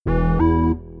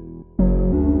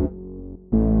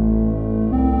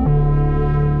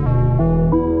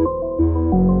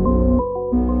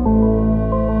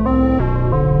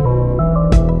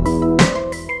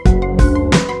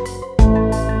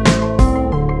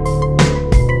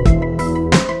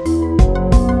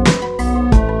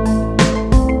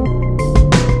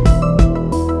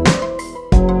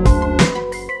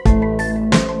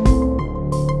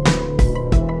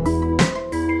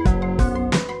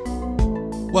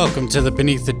Welcome to the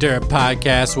Beneath the Dirt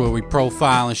podcast, where we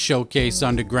profile and showcase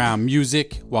underground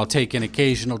music while taking an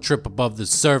occasional trip above the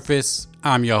surface.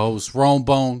 I'm your host,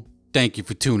 Romebone. Thank you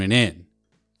for tuning in.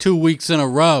 2 weeks in a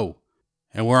row,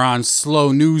 and we're on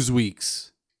slow news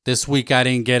weeks. This week I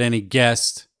didn't get any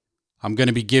guests. I'm going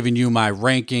to be giving you my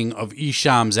ranking of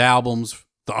Esham's albums,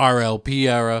 the RLP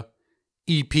era,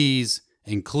 EPs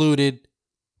included.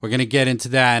 We're going to get into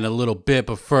that in a little bit,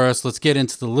 but first, let's get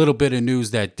into the little bit of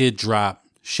news that did drop.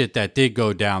 Shit that did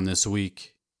go down this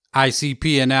week.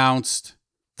 ICP announced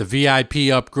the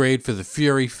VIP upgrade for the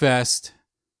Fury Fest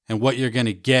and what you're going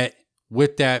to get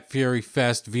with that Fury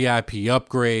Fest VIP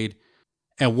upgrade.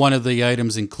 And one of the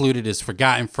items included is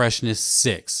Forgotten Freshness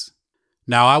 6.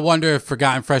 Now, I wonder if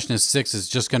Forgotten Freshness 6 is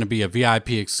just going to be a VIP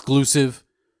exclusive,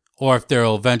 or if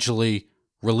they'll eventually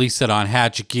release it on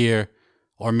Hatchet Gear,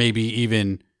 or maybe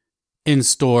even in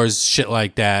stores, shit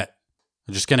like that.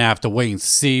 We're just going to have to wait and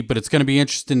see, but it's going to be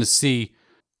interesting to see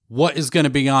what is going to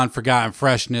be on Forgotten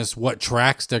Freshness, what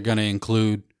tracks they're going to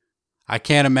include. I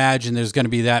can't imagine there's going to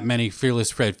be that many Fearless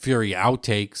Fred Fury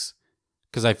outtakes,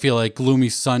 because I feel like Gloomy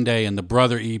Sunday and the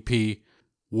Brother EP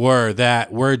were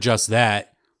just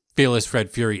that, Fearless Fred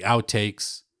Fury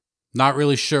outtakes. Not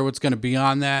really sure what's going to be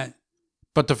on that,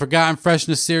 but the Forgotten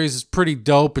Freshness series is pretty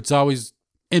dope. It's always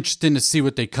interesting to see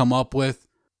what they come up with.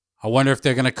 I wonder if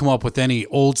they're going to come up with any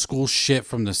old school shit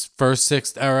from the first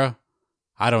Sixth era.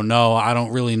 I don't know. I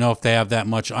don't really know if they have that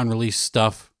much unreleased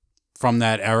stuff from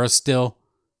that era still.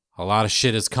 A lot of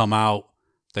shit has come out.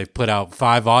 They've put out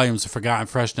 5 volumes of Forgotten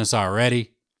Freshness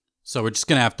already. So we're just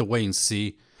going to have to wait and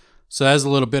see. So there's a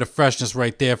little bit of freshness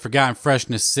right there. Forgotten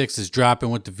Freshness 6 is dropping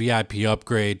with the VIP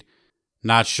upgrade.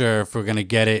 Not sure if we're going to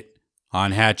get it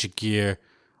on Hatchet Gear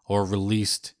or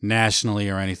released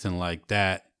nationally or anything like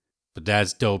that. But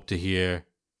that's dope to hear.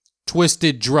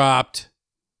 Twisted dropped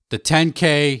the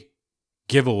 10K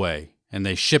giveaway, and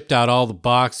they shipped out all the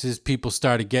boxes. People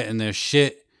started getting their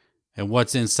shit and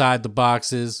what's inside the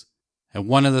boxes. And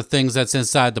one of the things that's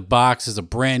inside the box is a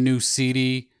brand new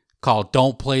CD called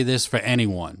Don't Play This for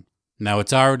Anyone. Now,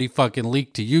 it's already fucking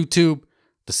leaked to YouTube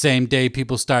the same day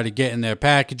people started getting their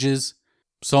packages.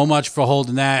 So much for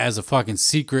holding that as a fucking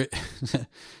secret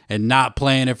and not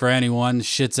playing it for anyone.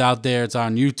 Shit's out there. It's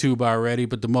on YouTube already.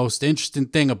 But the most interesting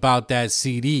thing about that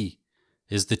CD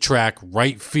is the track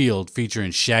Right Field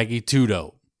featuring Shaggy 2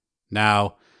 Dope.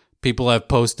 Now, people have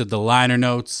posted the liner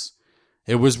notes.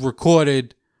 It was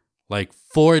recorded like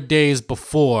 4 days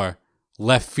before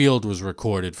Left Field was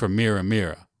recorded for Mira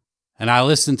Mira. And I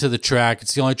listened to the track.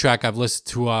 It's the only track I've listened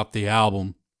to off the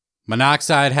album.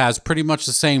 Monoxide has pretty much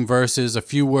the same verses. A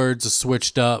few words are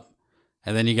switched up.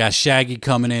 And then you got Shaggy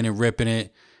coming in and ripping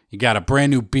it. You got a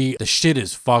brand new beat. The shit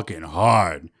is fucking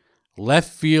hard.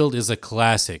 Left Field is a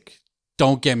classic.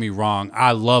 Don't get me wrong.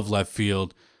 I love Left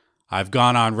Field. I've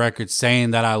gone on record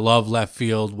saying that I love Left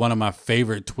Field. One of my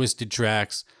favorite Twisted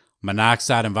tracks.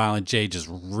 Monoxide and Violent J just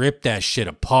ripped that shit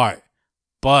apart.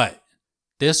 But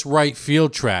this Right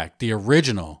Field track, the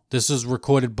original, this was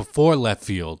recorded before Left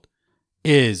Field,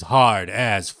 is hard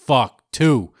as fuck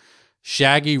too.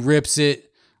 Shaggy rips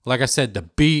it. Like I said, the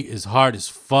beat is hard as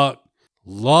fuck.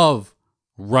 Love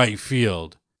Right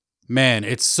Field. Man,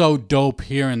 it's so dope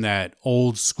hearing that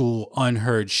old school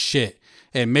unheard shit.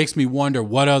 It makes me wonder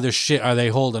what other shit are they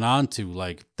holding on to.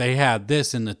 Like, they had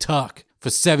this in the tuck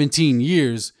for 17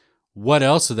 years. What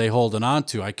else are they holding on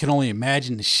to? I can only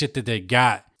imagine the shit that they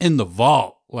got in the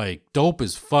vault. Like, dope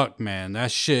as fuck, man.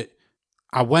 That shit.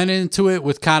 I went into it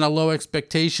with kind of low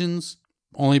expectations,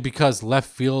 only because Left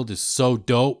Field is so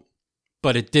dope,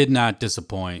 but it did not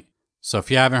disappoint. So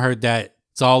if you haven't heard that,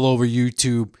 it's all over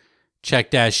YouTube.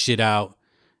 Check that shit out.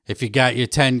 If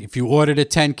you ordered a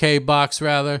 10K box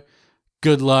rather,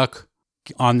 good luck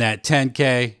on that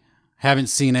 10K. Haven't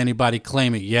seen anybody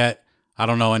claim it yet. I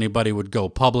don't know anybody would go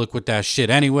public with that shit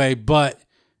anyway, but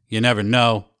you never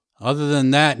know. Other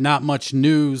than that, not much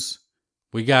news.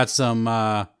 We got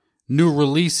some new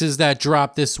releases that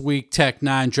dropped this week.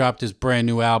 Tech-N9ne dropped his brand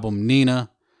new album, Nina.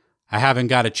 I haven't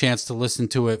got a chance to listen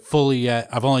to it fully yet.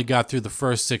 I've only got through the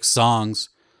first 6 songs,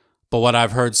 but what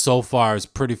I've heard so far is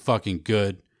pretty fucking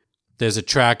good. There's a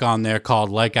track on there called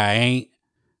Like I Ain't,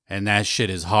 and that shit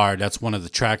is hard. That's one of the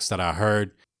tracks that I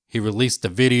heard. He released a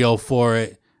video for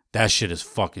it. That shit is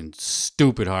fucking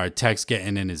stupid hard. Tech's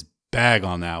getting in his bag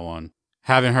on that one.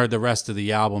 Haven't heard the rest of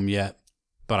the album yet,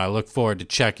 but I look forward to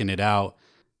checking it out.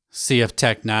 See if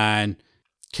Tech-N9ne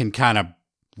can kind of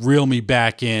reel me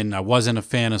back in. I wasn't a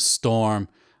fan of Storm.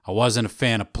 I wasn't a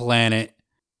fan of Planet.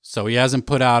 So he hasn't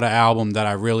put out an album that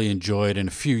I really enjoyed in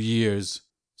a few years.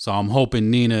 So I'm hoping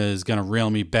Nina is going to reel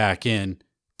me back in.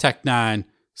 Tech-N9ne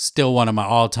Still one of my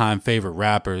all-time favorite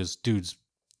rappers. Dude's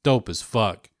dope as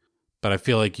fuck. But I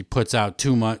feel like he puts out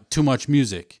too much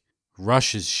music.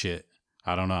 Rushes shit.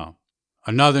 I don't know.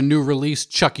 Another new release,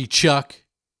 Chucky Chuck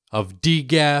of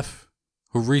D-Gaff,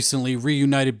 who recently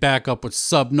reunited back up with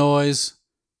Subnoise.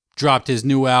 Dropped his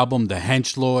new album, The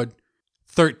Henchlord.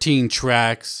 13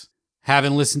 tracks.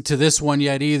 Haven't listened to this one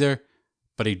yet either,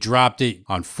 but he dropped it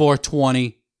on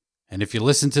 420. And if you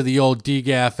listen to the old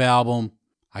D-Gaff album,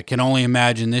 I can only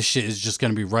imagine this shit is just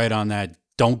going to be right on that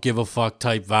don't give a fuck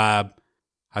type vibe.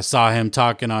 I saw him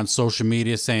talking on social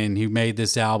media saying he made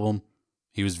this album.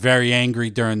 He was very angry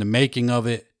during the making of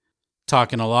it,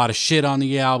 talking a lot of shit on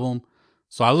the album.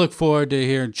 So I look forward to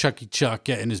hearing Chucky Chuck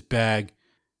get in his bag,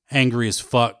 angry as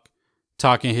fuck,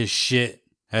 talking his shit.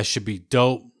 That should be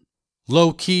dope.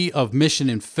 Low Key of Mission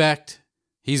Infect.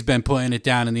 He's been putting it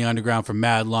down in the underground for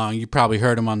mad long. You probably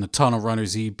heard him on the Tunnel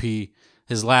Runners EP.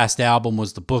 His last album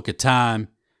was The Book of Time.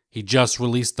 He just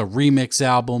released the remix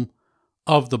album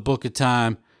of The Book of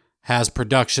Time. Has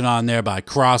production on there by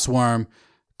Crossworm.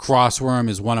 Crossworm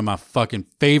is one of my fucking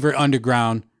favorite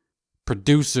underground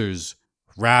producers,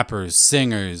 rappers,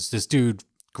 singers. This dude,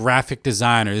 graphic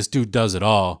designer. This dude does it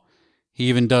all. He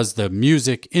even does the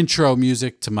music, intro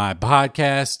music to my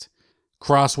podcast.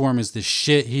 Crossworm is the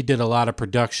shit. He did a lot of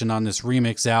production on this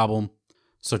remix album.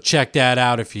 So check that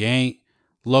out if you ain't.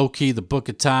 Low Key, The Book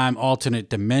of Time, Alternate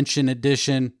Dimension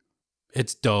Edition.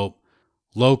 It's dope.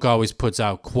 Loke always puts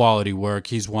out quality work.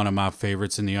 He's one of my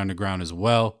favorites in the underground as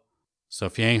well. So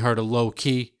if you ain't heard of Low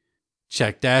Key,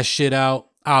 check that shit out.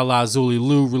 Allah Zuli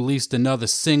Lou released another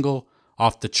single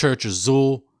off the Church of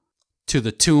Zul, To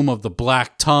the Tomb of the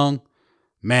Black Tongue.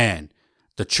 Man,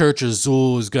 the Church of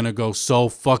Zul is gonna go so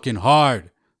fucking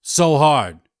hard. So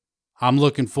hard. I'm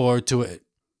looking forward to it.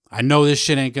 I know this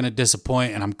shit ain't gonna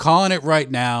disappoint, and I'm calling it right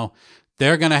now.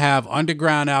 They're gonna have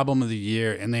Underground Album of the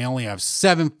Year, and they only have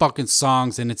 7 fucking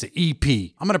songs, and it's an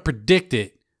EP. I'm gonna predict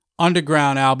it.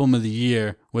 Underground Album of the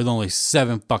Year with only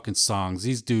 7 fucking songs.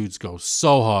 These dudes go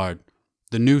so hard.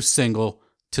 The new single,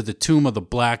 To the Tomb of the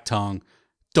Black Tongue.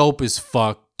 Dope as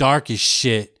fuck. Dark as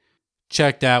shit.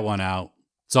 Check that one out.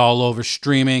 It's all over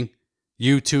streaming,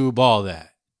 YouTube, all that.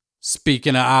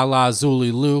 Speaking of Allah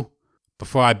Zuli Lou,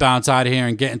 before I bounce out of here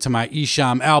and get into my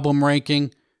Esham album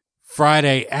ranking,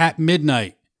 Friday at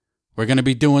midnight, we're going to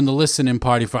be doing the listening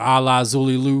party for Allah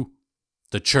Zuli Lou,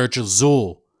 the Church of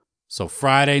Zul. So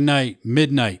Friday night,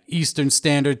 midnight, Eastern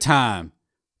Standard Time.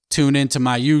 Tune into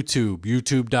my YouTube,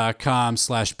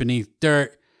 youtube.com/beneathdirt.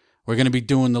 We're going to be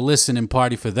doing the listening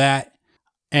party for that.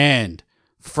 And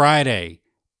Friday,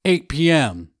 8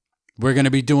 p.m., we're going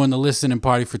to be doing the listening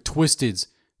party for Twisted's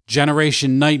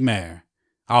Generation Nightmare.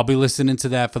 I'll be listening to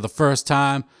that for the first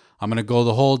time. I'm going to go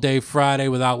the whole day Friday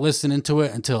without listening to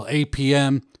it until 8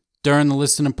 p.m. during the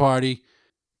listening party.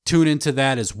 Tune into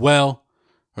that as well.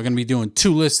 We're going to be doing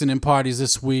 2 listening parties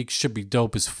this week. Should be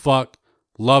dope as fuck.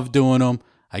 Love doing them.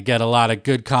 I get a lot of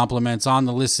good compliments on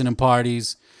the listening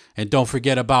parties. And don't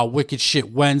forget about Wicked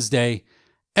Shit Wednesday.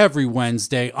 Every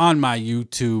Wednesday on my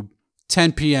YouTube,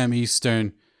 10 p.m.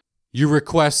 Eastern. You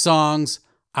request songs,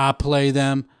 I play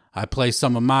them. I play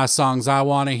some of my songs I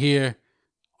want to hear.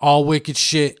 All wicked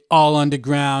shit, all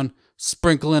underground.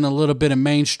 Sprinkle in a little bit of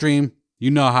mainstream.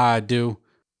 You know how I do.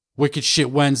 Wicked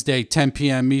Shit Wednesday, 10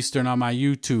 p.m. Eastern on my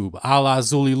YouTube. Allah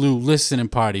Zuli Lou listening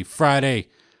party. Friday,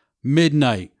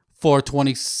 midnight,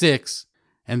 426.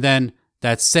 And then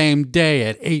that same day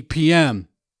at 8 p.m.,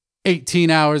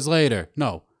 18 hours later.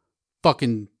 No,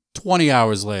 fucking 20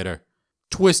 hours later.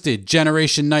 Twisted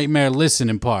Generation Nightmare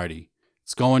listening party.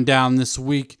 It's going down this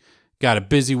week. Got a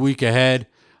busy week ahead.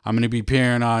 I'm going to be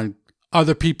appearing on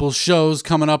other people's shows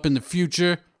coming up in the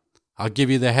future. I'll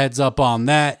give you the heads up on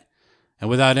that. And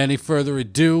without any further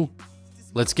ado,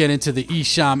 let's get into the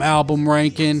Esham album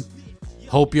ranking.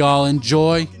 Hope y'all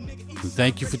enjoy. And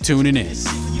thank you for tuning in.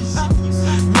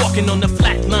 Walking on the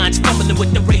flat lines, fumbling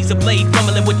with the razor blade,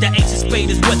 fumbling with the ace of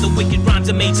spades, where the wicked rhymes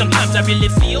are made. Sometimes I really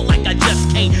feel like I just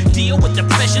can't deal with the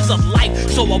pressures of life,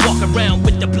 so I walk around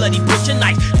with the bloody butcher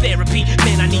knife. Therapy,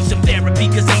 man, I need some therapy,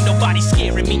 cause ain't nobody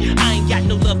scaring me. I ain't got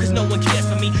no love, cause no one cares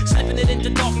for me. Slipping it into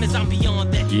darkness, I'm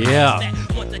beyond that. Yeah,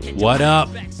 what up?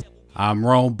 I'm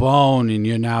Rome Bone, and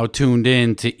you're now tuned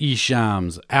in to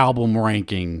Esham's album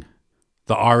ranking,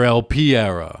 the RLP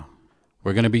era.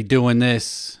 We're going to be doing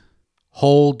this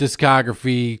whole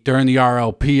discography during the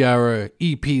RLP era,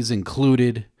 EPs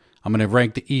included. I'm going to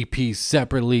rank the EPs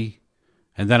separately,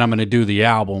 and then I'm going to do the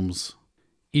albums.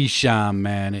 Esham,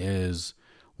 man, is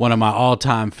one of my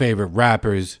all-time favorite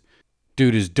rappers.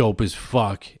 Dude is dope as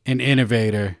fuck. An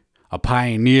innovator, a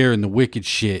pioneer in the wicked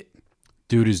shit.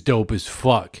 Dude is dope as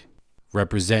fuck.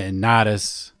 representing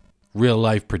Nadas, Real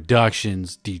Life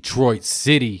Productions, Detroit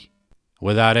City.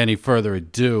 Without any further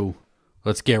ado,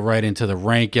 let's get right into the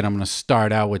ranking. I'm going to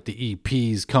start out with the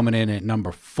EPs coming in at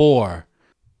number 4,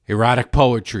 Erotic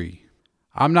Poetry.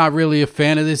 I'm not really a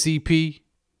fan of this EP.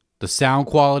 The sound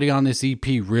quality on this EP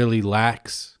really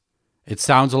lacks. It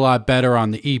sounds a lot better on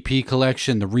the EP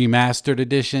collection, the remastered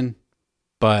edition,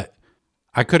 but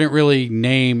I couldn't really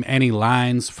name any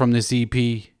lines from this EP.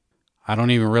 I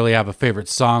don't even really have a favorite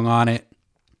song on it.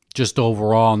 Just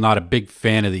overall, not a big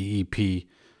fan of the EP.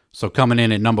 So coming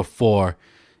in at number 4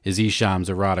 is Esham's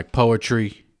Erotic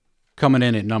Poetry. Coming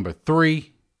in at number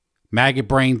 3, Maggot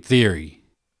Brain Theory.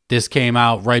 This came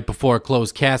out right before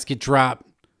Closed Casket dropped,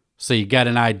 so you got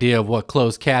an idea of what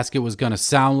Closed Casket was going to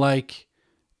sound like.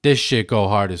 This shit go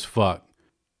hard as fuck.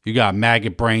 You got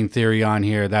Maggot Brain Theory on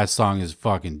here. That song is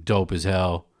fucking dope as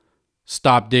hell.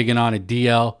 Stop Digging on a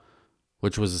DL,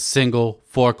 which was a single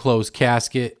for Closed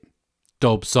Casket.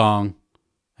 Dope song.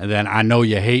 And then I Know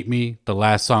You Hate Me, the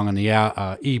last song on the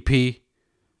EP.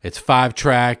 It's 5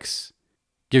 tracks.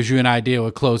 Gives you an idea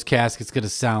what Closed Casket's going to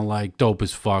sound like. Dope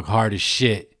as fuck. Hard as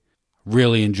shit.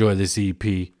 Really enjoy this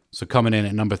EP. So coming in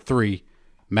at number 3,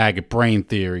 Maggot Brain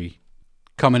Theory.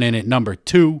 Coming in at number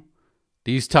 2,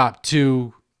 these top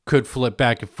 2 could flip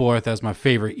back and forth as my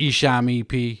favorite Esham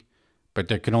EP, but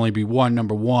there can only be one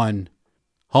number 1.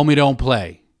 Homie Don't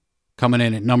Play. Coming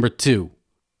in at number 2.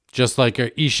 Just like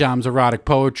Esham's Erotic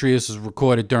Poetry, this was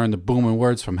recorded during the Booming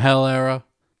Words from Hell era.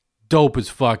 Dope as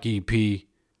fuck EP.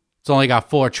 It's only got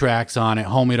 4 tracks on it.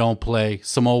 Homie Don't Play.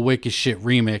 Some old Wicked Shit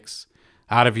remix.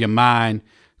 Out of Your Mind.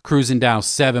 Cruising Down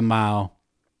 7 Mile.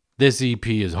 This EP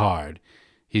is hard.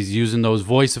 He's using those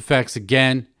voice effects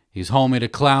again. He's Homie the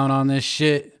Clown on this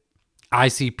shit.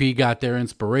 ICP got their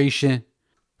inspiration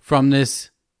from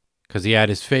this because he had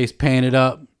his face painted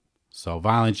up. So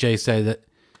Violent J said that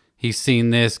he's seen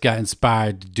this, got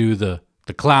inspired to do the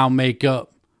clown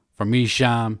makeup from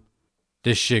Esham.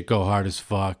 This shit go hard as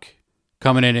fuck.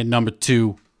 Coming in at number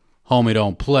 2, Homie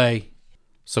Don't Play.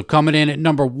 So coming in at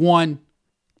number 1,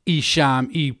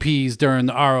 Esham EPs during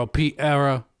the ROP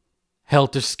era,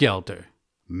 Helter Skelter.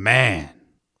 Man,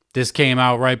 this came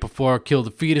out right before Kill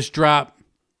the Fetus drop.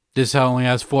 This only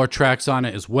has 4 tracks on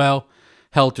it as well.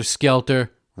 Helter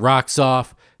Skelter, Rocks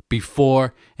Off,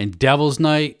 Before, and Devil's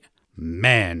Night.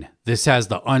 Man, this has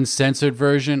the uncensored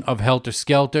version of Helter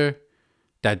Skelter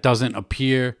that doesn't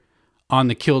appear on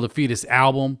the Kill the Fetus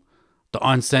album. The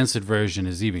uncensored version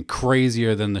is even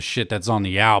crazier than the shit that's on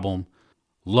the album.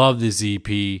 Love this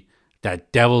EP.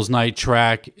 That Devil's Night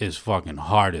track is fucking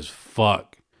hard as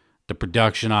fuck. The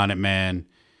production on it, man.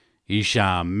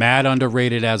 Esham, mad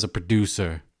underrated as a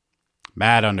producer.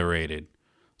 Mad underrated.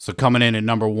 So coming in at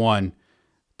number 1,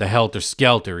 the Helter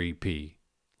Skelter EP.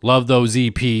 Love those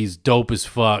EPs. Dope as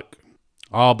fuck.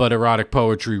 All but Erotic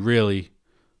Poetry, really.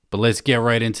 But let's get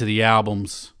right into the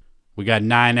albums. We got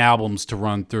 9 albums to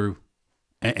run through.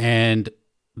 And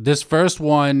this first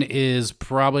one is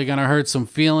probably going to hurt some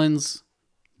feelings.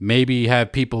 Maybe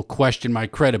have people question my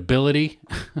credibility.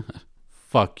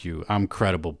 Fuck you. I'm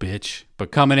credible, bitch.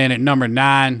 But coming in at number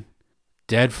 9,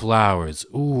 Dead Flowers.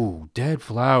 Ooh, Dead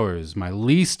Flowers. My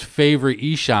least favorite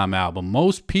Esham album. A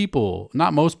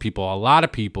lot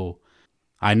of people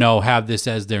I know have this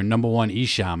as their number 1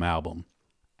 Esham album.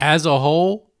 As a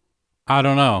whole, I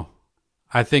don't know.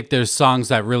 I think there's songs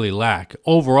that really lack.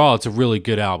 Overall, it's a really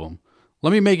good album.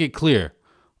 Let me make it clear.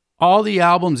 All the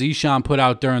albums Esham put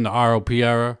out during the ROP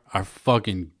era are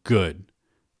fucking good.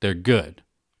 They're good.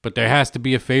 But there has to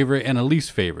be a favorite and a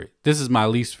least favorite. This is my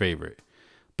least favorite.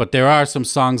 But there are some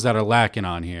songs that are lacking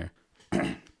on here.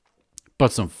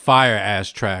 But some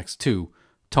fire-ass tracks, too.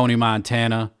 Tony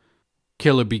Montana,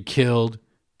 Killer Be Killed,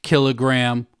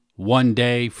 Kilogram, One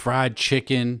Day, Fried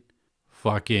Chicken,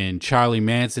 fucking Charlie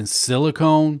Manson,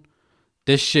 Silicone.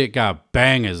 This shit got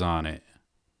bangers on it.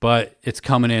 But it's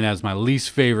coming in as my least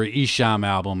favorite Esham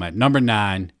album at number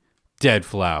 9, Dead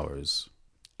Flowers.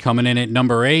 Coming in at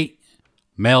number 8,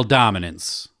 Male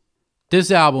Dominance. This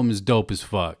album is dope as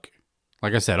fuck.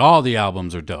 Like I said, all the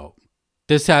albums are dope.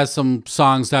 This has some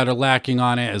songs that are lacking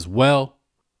on it as well.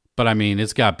 But I mean,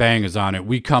 it's got bangers on it.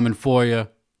 We Coming For You,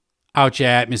 Out Your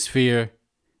Atmosphere,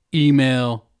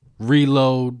 Email,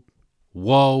 Reload,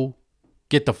 Whoa,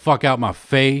 Get the Fuck Out My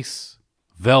Face,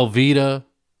 Velveeta,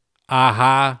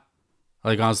 Aha,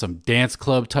 like on some dance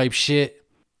club type shit.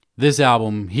 This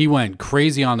album, he went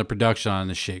crazy on the production on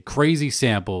this shit. Crazy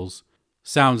samples.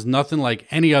 Sounds nothing like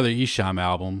any other Esham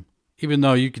album. Even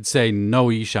though you could say no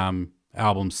Esham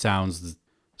album sounds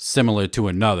similar to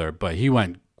another. But he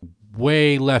went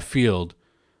way left field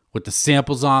with the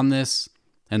samples on this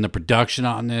and the production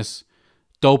on this.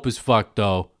 Dope as fuck,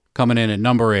 though. Coming in at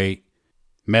number 8,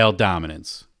 Male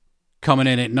Dominance. Coming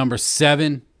in at number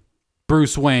 7,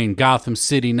 Bruce Wayne, Gotham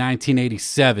City,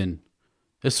 1987.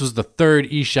 This was the third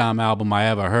Esham album I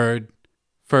ever heard.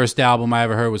 First album I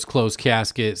ever heard was Closed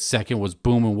Casket. Second was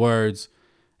Booming Words.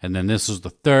 And then this was the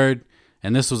third.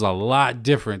 And this was a lot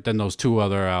different than those two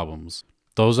other albums.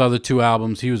 Those other two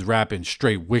albums, he was rapping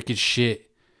straight wicked shit.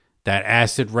 That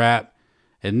acid rap.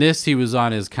 And this, he was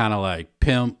on his kind of like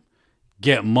pimp,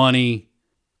 get money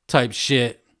type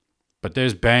shit. But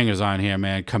there's bangers on here,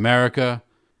 man. Comerica,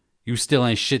 You Still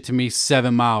Ain't Shit to Me,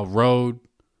 7 Mile Road,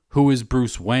 Who is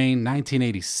Bruce Wayne,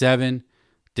 1987,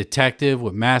 Detective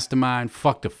with Mastermind,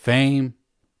 Fuck the Fame,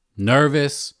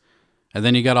 Nervous, and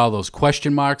then you got all those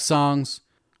question mark songs.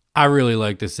 I really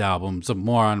like this album. It's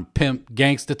more on pimp,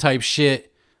 gangsta type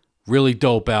shit. Really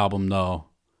dope album, though.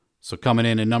 So coming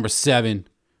in at number 7,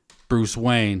 Bruce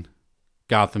Wayne,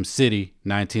 Gotham City,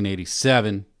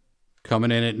 1987.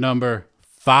 Coming in at number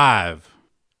 5.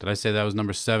 Did I say that was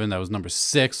number 7? That was number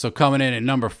 6. So coming in at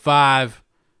number 5,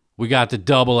 we got the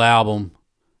double album,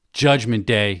 Judgment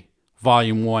Day,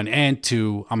 Volume 1 and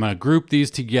 2. I'm going to group these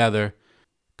together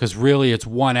because really it's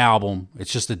one album.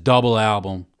 It's just a double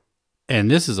album. And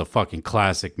this is a fucking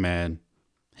classic, man.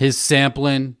 His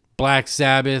sampling, Black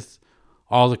Sabbath,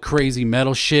 all the crazy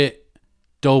metal shit,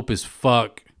 dope as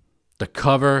fuck. The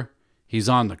cover, he's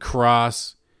on the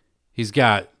cross. He's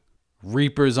got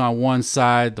Reapers on one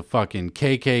side, the fucking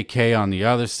KKK on the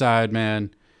other side,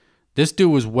 man. This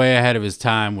dude was way ahead of his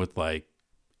time with like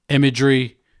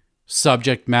imagery,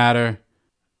 subject matter.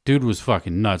 Dude was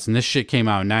fucking nuts. And this shit came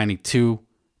out in 92.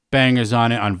 Bangers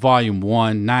on it on Volume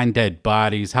 1. 9 Dead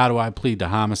Bodies. How Do I Plead to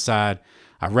Homicide?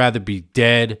 I'd Rather Be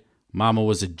Dead. Mama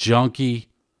Was a Junkie.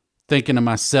 Thinking of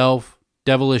Myself.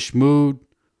 Devilish Mood.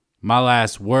 My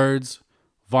Last Words.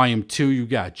 Volume 2, you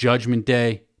got Judgment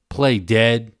Day. Play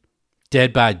Dead.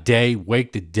 Dead by Day.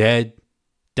 Wake the Dead.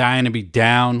 Dying to Be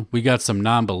Down. We got some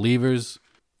non-believers.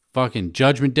 Fucking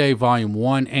Judgment Day, Volume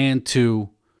 1 and 2.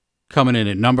 Coming in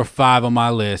at number 5 on my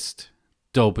list.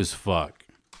 Dope as fuck.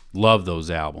 Love those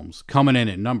albums. Coming in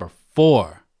at number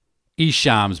 4.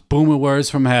 Esham's Booming Words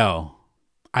from Hell.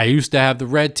 I used to have the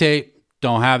red tape.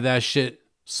 Don't have that shit.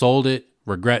 Sold it.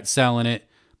 Regret selling it.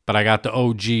 But I got the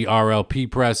OG RLP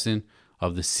pressing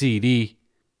of the CD.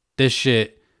 This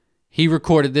shit, he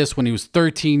recorded this when he was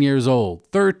 13 years old.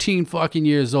 13 fucking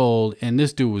years old. And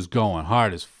this dude was going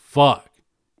hard as fuck.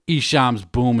 Esham's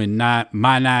booming.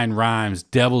 My Nine Rhymes.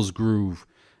 Devil's Groove.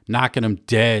 Knocking 'Em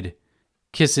Dead.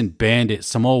 Kissing Bandit.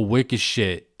 Some old wicked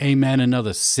shit. Amen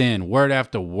Another Sin. Word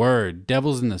After Word.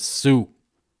 Devils in the Soup.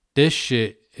 This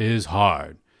shit is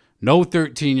hard. No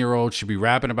 13-year-old should be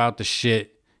rapping about the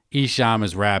shit Esham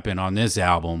is rapping on this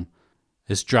album.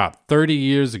 This dropped 30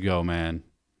 years ago, man.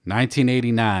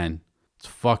 1989. It's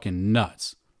fucking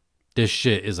nuts. This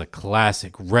shit is a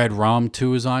classic. Red Rum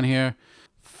 2 is on here.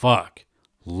 Fuck.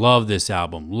 Love this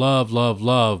album. Love, love,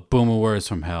 love. Booming Words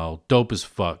from Hell. Dope as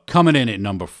fuck. Coming in at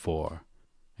number 4.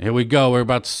 Here we go. We're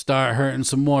about to start hurting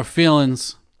some more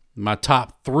feelings. My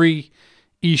top 3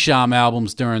 Esham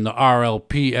albums during the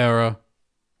RLP era.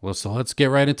 Well, so let's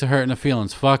get right into hurting the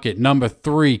feelings. Fuck it. Number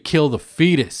 3, Kill the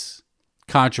Fetus.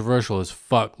 Controversial as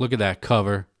fuck. Look at that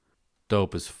cover.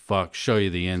 Dope as fuck. Show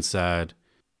you the inside.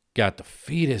 Got the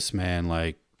fetus, man.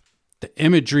 Like, the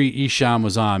imagery Esham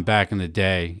was on back in the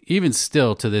day, even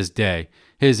still to this day,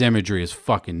 his imagery is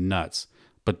fucking nuts.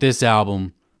 But this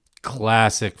album,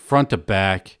 classic, front to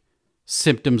back.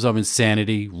 Symptoms of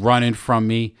Insanity, Running From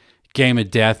Me, Game of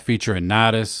Death featuring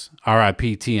Nadas,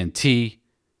 R.I.P. TNT,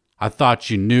 I Thought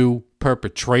You Knew,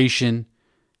 Perpetration,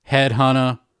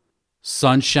 Headhunter,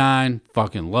 Sunshine,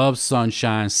 fucking love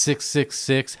Sunshine,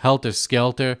 666, Helter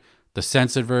Skelter, the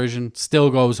censored version, still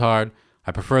goes hard.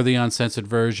 I prefer the uncensored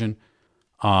version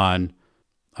on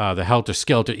the Helter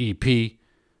Skelter EP,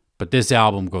 but this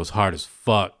album goes hard as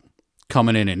fuck.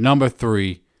 Coming in at number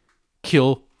 3,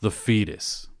 Kill the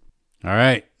Fetus. All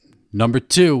right, number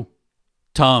 2,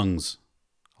 Tongues.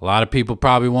 A lot of people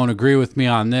probably won't agree with me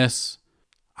on this.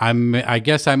 I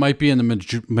guess I might be in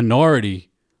the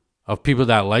minority of people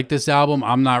that like this album.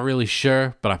 I'm not really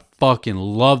sure, but I fucking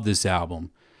love this album.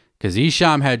 Because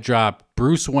Esham had dropped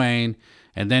Bruce Wayne,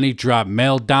 and then he dropped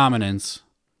Male Dominance.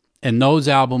 And those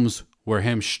albums were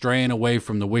him straying away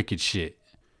from the wicked shit.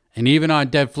 And even on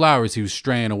Dead Flowers, he was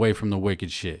straying away from the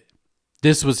wicked shit.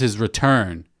 This was his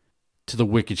return to the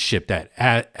wicked shit, that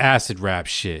acid rap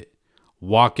shit.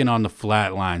 Walking on the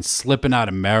Flatline, Slipping Out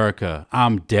America,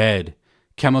 I'm Dead,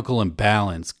 Chemical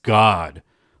Imbalance, God,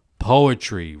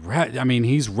 Poetry. I mean,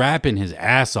 he's rapping his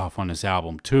ass off on this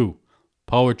album too.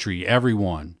 Poetry,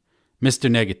 Everyone, Mr.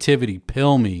 Negativity,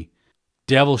 Pill Me,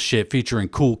 Devil Shit featuring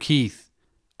Kool Keith.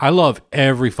 I love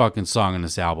every fucking song on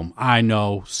this album. I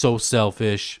Know, So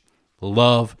Selfish,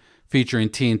 Love featuring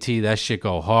TNT, that shit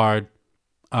go hard.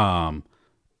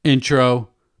 Intro,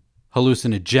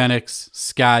 Hallucinogenics,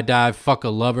 Skydive, Fuck a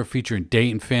Lover featuring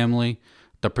Dayton Family.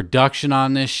 The production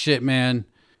on this shit, man.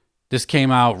 This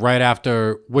came out right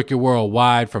after Wicked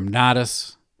Worldwide from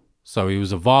Nadas. So he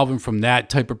was evolving from that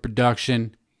type of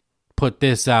production. Put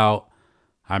this out.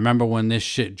 I remember when this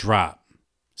shit dropped.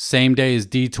 Same day as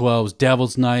D12's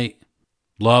Devil's Night.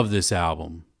 Love this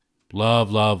album.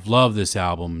 Love this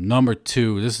album. Number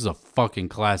 2. This is a fucking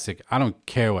classic. I don't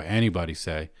care what anybody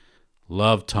say.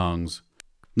 Love Tongues.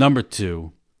 Number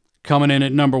 2. Coming in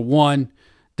at number 1.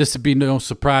 This would be no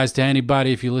surprise to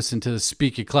anybody if you listen to the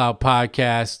Speak Your Cloud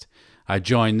podcast. I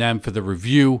joined them for the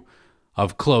review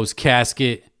of Closed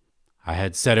Casket. I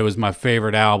had said it was my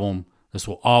favorite album. This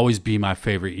will always be my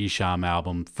favorite Esham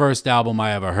album. First album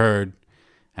I ever heard.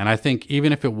 And I think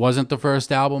even if it wasn't the first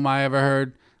album I ever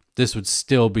heard, this would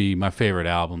still be my favorite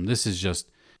album. This is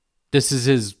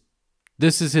his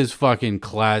fucking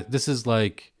class. This is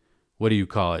like, what do you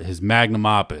call it? His magnum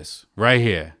opus right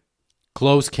here.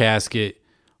 Closed Casket,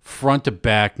 front to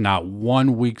back, not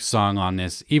one weak song on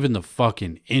this. Even the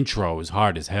fucking intro is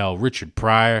hard as hell. Richard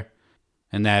Pryor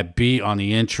and that beat on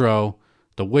the intro.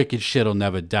 The wicked shit'll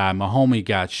never die. My homie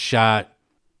got shot.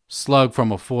 Slug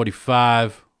from a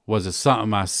 45. Was it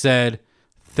something I said?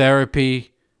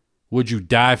 Therapy. Would You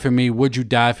Die For Me? Would You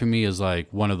Die For Me is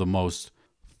like one of the most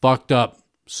fucked up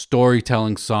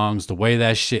storytelling songs. The way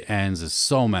that shit ends is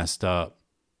so messed up.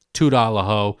 $2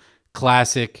 Ho.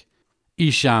 Classic.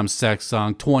 Esham sex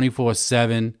song.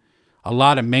 24/7. A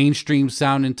lot of mainstream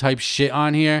sounding type shit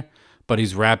on here. But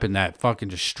he's rapping that fucking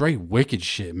just straight wicked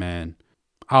shit, man.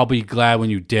 I'll Be Glad When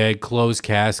You Dead. Closed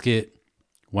Casket.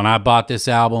 When I bought this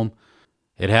album,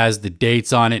 it has the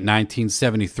dates on it,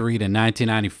 1973 to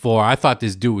 1994. I thought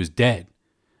this dude was dead.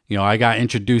 You know, I got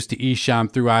introduced to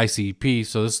Esham through ICP,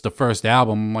 so this is the first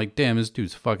album. I'm like, damn, this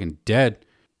dude's fucking dead.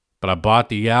 But I bought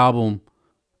the album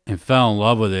and fell in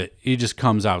love with it. He just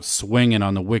comes out swinging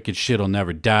on the wicked shit'll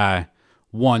never die.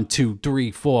 1, 2,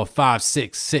 3, 4, 5,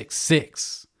 6, 6,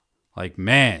 6. Like,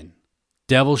 man,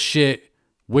 devil shit,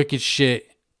 wicked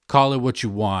shit, call it what you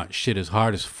want. Shit is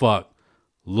hard as fuck.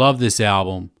 Love this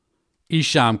album.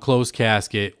 Esham Closed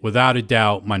Casket, without a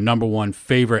doubt, my number 1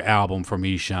 favorite album from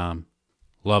Esham.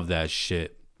 Love that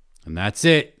shit. And that's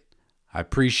it. I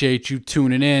appreciate you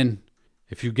tuning in.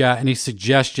 If you got any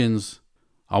suggestions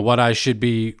on what I should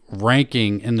be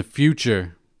ranking in the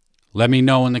future, let me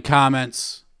know in the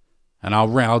comments. And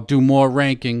I'll do more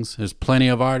rankings. There's plenty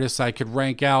of artists I could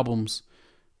rank albums.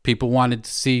 People wanted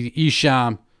to see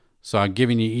Esham, so I'm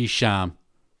giving you Esham.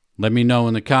 Let me know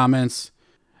in the comments.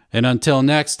 And until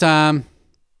next time,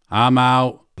 I'm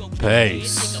out.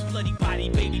 Peace. 9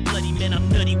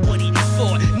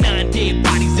 dead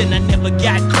bodies and I never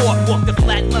got